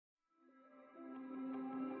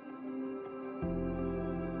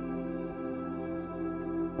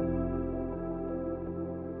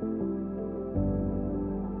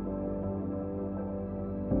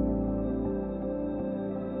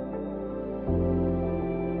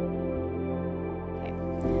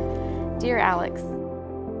Dear Alex,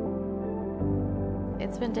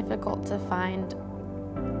 it's been difficult to find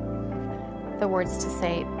the words to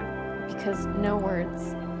say because no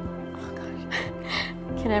words, oh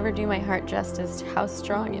gosh, can ever do my heart justice to how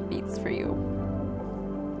strong it beats for you.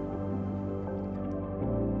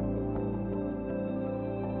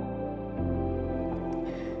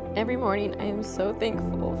 Every morning I am so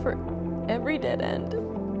thankful for every dead end,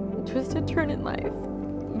 twisted turn in life,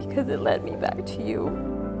 because it led me back to you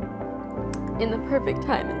in the perfect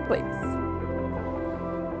time and place.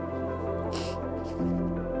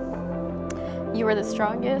 You are the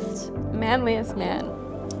strongest, manliest man,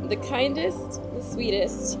 the kindest, the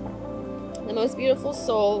sweetest, the most beautiful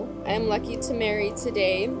soul I am lucky to marry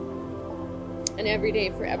today and every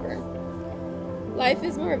day forever. Life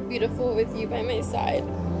is more beautiful with you by my side.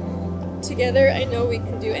 Together, I know we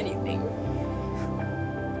can do anything.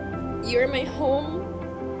 You are my home,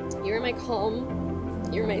 you are my calm,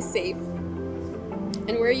 you're my safe,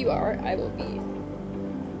 and where you are, I will be.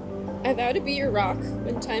 I vow to be your rock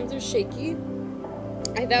when times are shaky.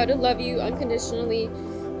 I vow to love you unconditionally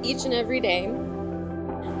each and every day.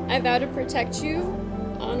 I vow to protect you,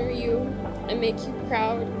 honor you, and make you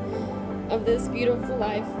proud of this beautiful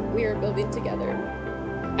life we are building together.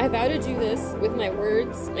 I vow to do this with my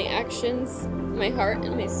words, my actions, my heart,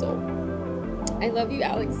 and my soul. I love you,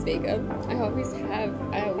 Alex Vega. I always have,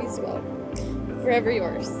 I always will. Forever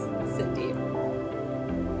yours, Cyndi.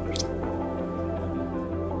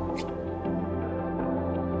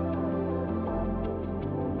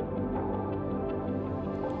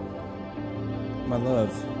 My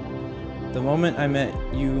love, the moment I met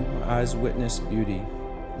you, my eyes witnessed beauty.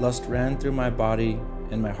 Lust ran through my body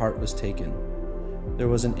and my heart was taken. There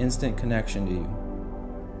was an instant connection to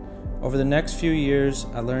you. Over the next few years,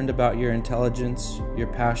 I learned about your intelligence, your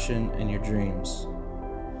passion, and your dreams.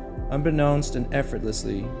 Unbeknownst and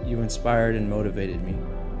effortlessly, you inspired and motivated me.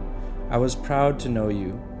 I was proud to know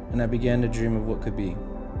you, and I began to dream of what could be.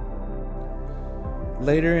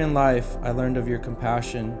 Later in life, I learned of your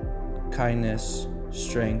compassion, kindness,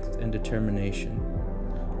 strength, and determination.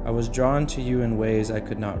 I was drawn to you in ways I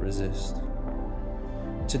could not resist.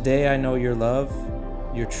 Today I know your love,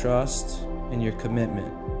 your trust, and your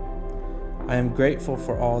commitment. I am grateful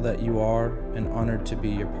for all that you are and honored to be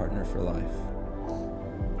your partner for life.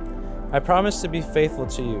 I promise to be faithful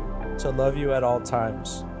to you, to love you at all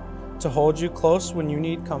times, to hold you close when you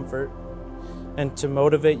need comfort, and to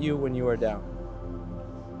motivate you when you are down.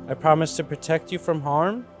 I promise to protect you from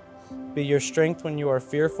harm, be your strength when you are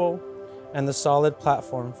fearful, and the solid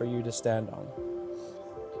platform for you to stand on.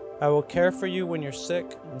 I will care for you when you're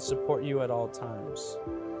sick and support you at all times.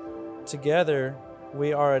 Together,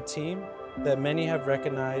 we are a team that many have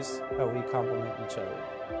recognized how we complement each other.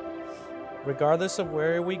 Regardless of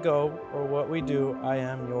where we go or what we do, I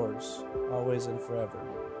am yours, always and forever.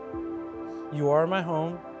 You are my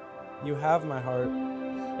home, you have my heart,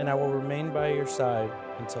 and I will remain by your side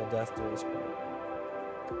until death do us part.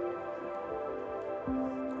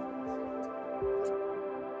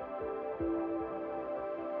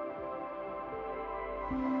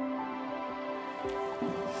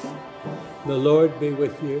 The Lord be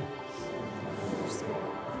with you.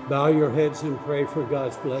 Bow your heads and pray for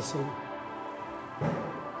God's blessing.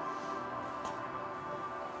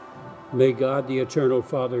 May God, the eternal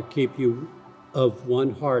Father, keep you of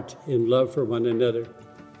one heart in love for one another,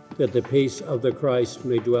 that the peace of the Christ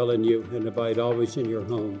may dwell in you and abide always in your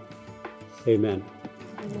home. Amen.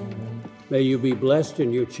 Amen. May you be blessed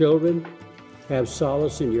in your children, have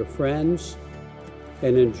solace in your friends,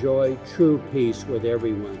 and enjoy true peace with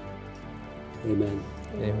everyone. Amen.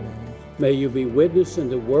 Amen. May you be witness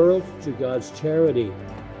in the world to God's charity,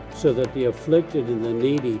 so that the afflicted and the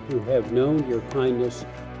needy who have known your kindness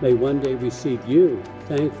may one day receive you,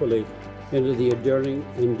 thankfully, into the enduring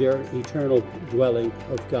eternal dwelling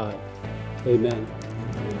of God. Amen.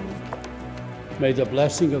 May the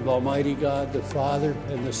blessing of Almighty God, the Father,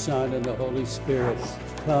 and the Son, and the Holy Spirit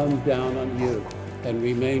come down on you and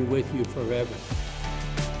remain with you forever.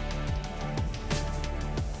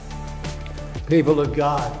 People of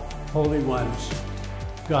God, holy ones,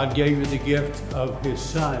 God gave you the gift of His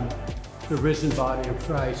Son, the risen body of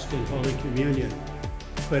Christ in Holy Communion.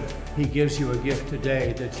 But He gives you a gift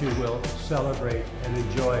today that you will celebrate and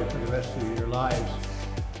enjoy for the rest of your lives.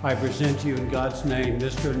 I present to you in God's name,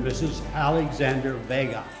 Mr. and Mrs. Alexander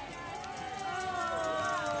Vega.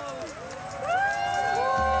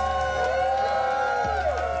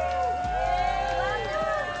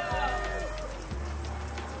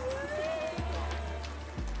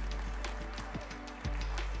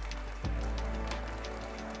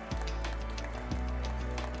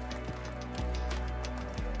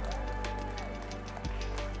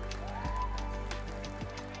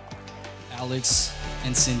 Alex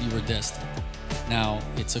and Cyndi were destined. Now,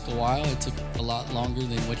 it took a while. It took a lot longer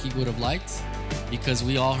than what he would have liked, because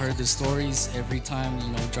we all heard the stories every time,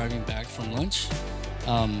 driving back from lunch,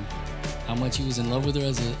 how much he was in love with her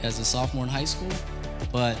as a sophomore in high school.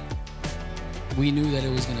 But we knew that it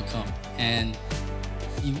was going to come. And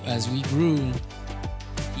as we grew,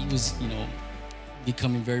 he was,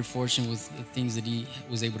 becoming very fortunate with the things that he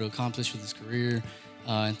was able to accomplish with his career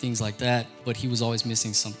and things like that. But he was always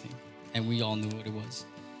missing something, and we all knew what it was.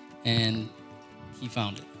 And he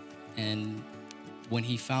found it. And when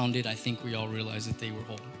he found it, I think we all realized that they were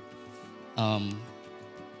whole.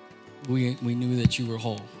 We knew that you were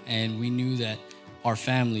whole, and we knew that our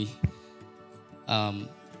family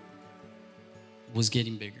was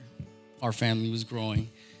getting bigger. Our family was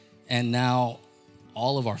growing, and now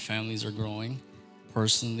all of our families are growing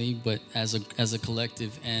personally, but as a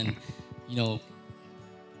collective. And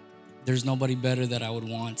there's nobody better that I would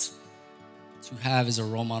want to have as a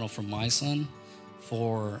role model for my son,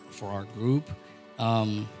 for our group,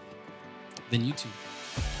 than you two.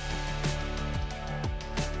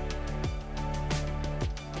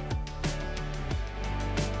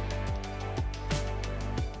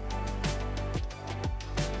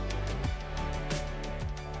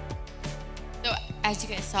 So, as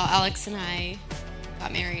you guys saw, Alex and I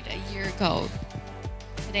got married a year ago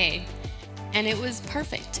today, and it was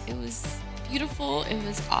perfect. It was beautiful. It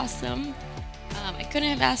was awesome. I couldn't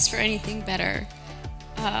have asked for anything better.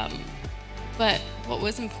 But what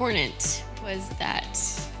was important was that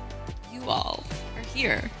you all are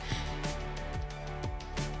here.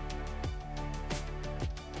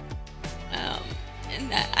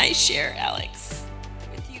 And that I share Alex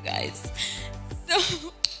with you guys.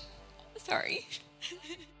 So, sorry.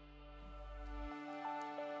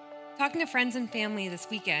 Talking to friends and family this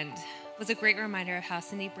weekend was a great reminder of how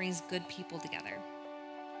Cyndi brings good people together.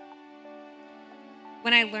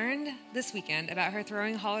 When I learned this weekend about her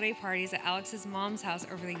throwing holiday parties at Alex's mom's house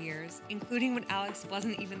over the years, including when Alex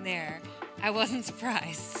wasn't even there, I wasn't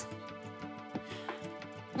surprised.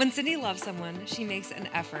 When Cyndi loves someone, she makes an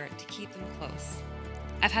effort to keep them close.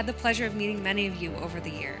 I've had the pleasure of meeting many of you over the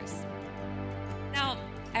years. Now,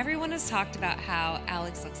 everyone has talked about how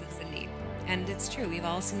Alex looks like Cyndi, and it's true, we've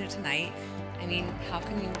all seen it tonight. I mean, how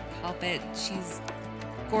can you help it? She's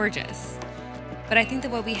gorgeous. But I think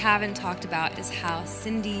that what we haven't talked about is how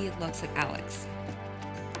Cyndi looks like Alex.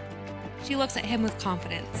 She looks at him with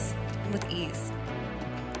confidence and with ease.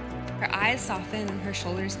 Her eyes soften and her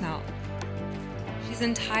shoulders melt. She's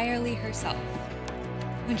entirely herself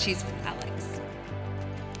when she's with Alex.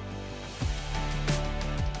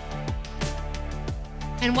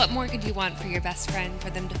 And what more could you want for your best friend, for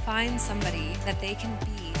them to find somebody that they can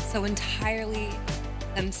be so entirely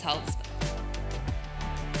themselves with?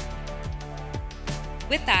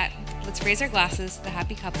 With that, let's raise our glasses to the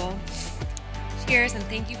happy couple. Cheers, and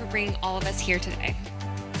thank you for bringing all of us here today.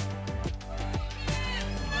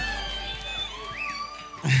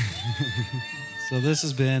 So this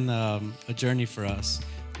has been a journey for us.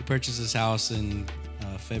 We purchased this house in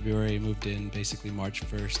February, moved in basically March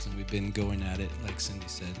 1st, and we've been going at it, like Cyndi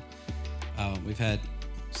said. We've had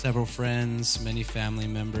several friends, many family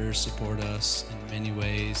members support us in many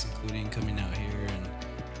ways, including coming out here and,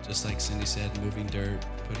 just like Cyndi said, moving dirt,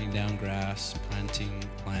 putting down grass, planting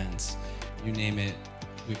plants, you name it,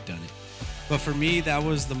 we've done it. But for me, that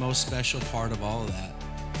was the most special part of all of that.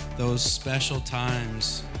 Those special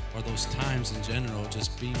times, or those times in general,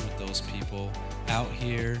 just being with those people out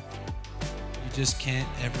here, you just can't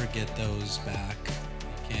ever get those back.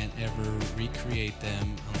 You can't ever recreate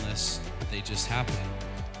them unless they just happen.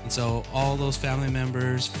 And so all those family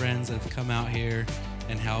members, friends that have come out here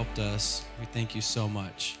and helped us, we thank you so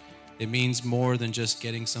much. It means more than just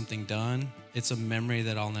getting something done. It's a memory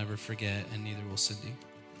that I'll never forget, and neither will Cyndi.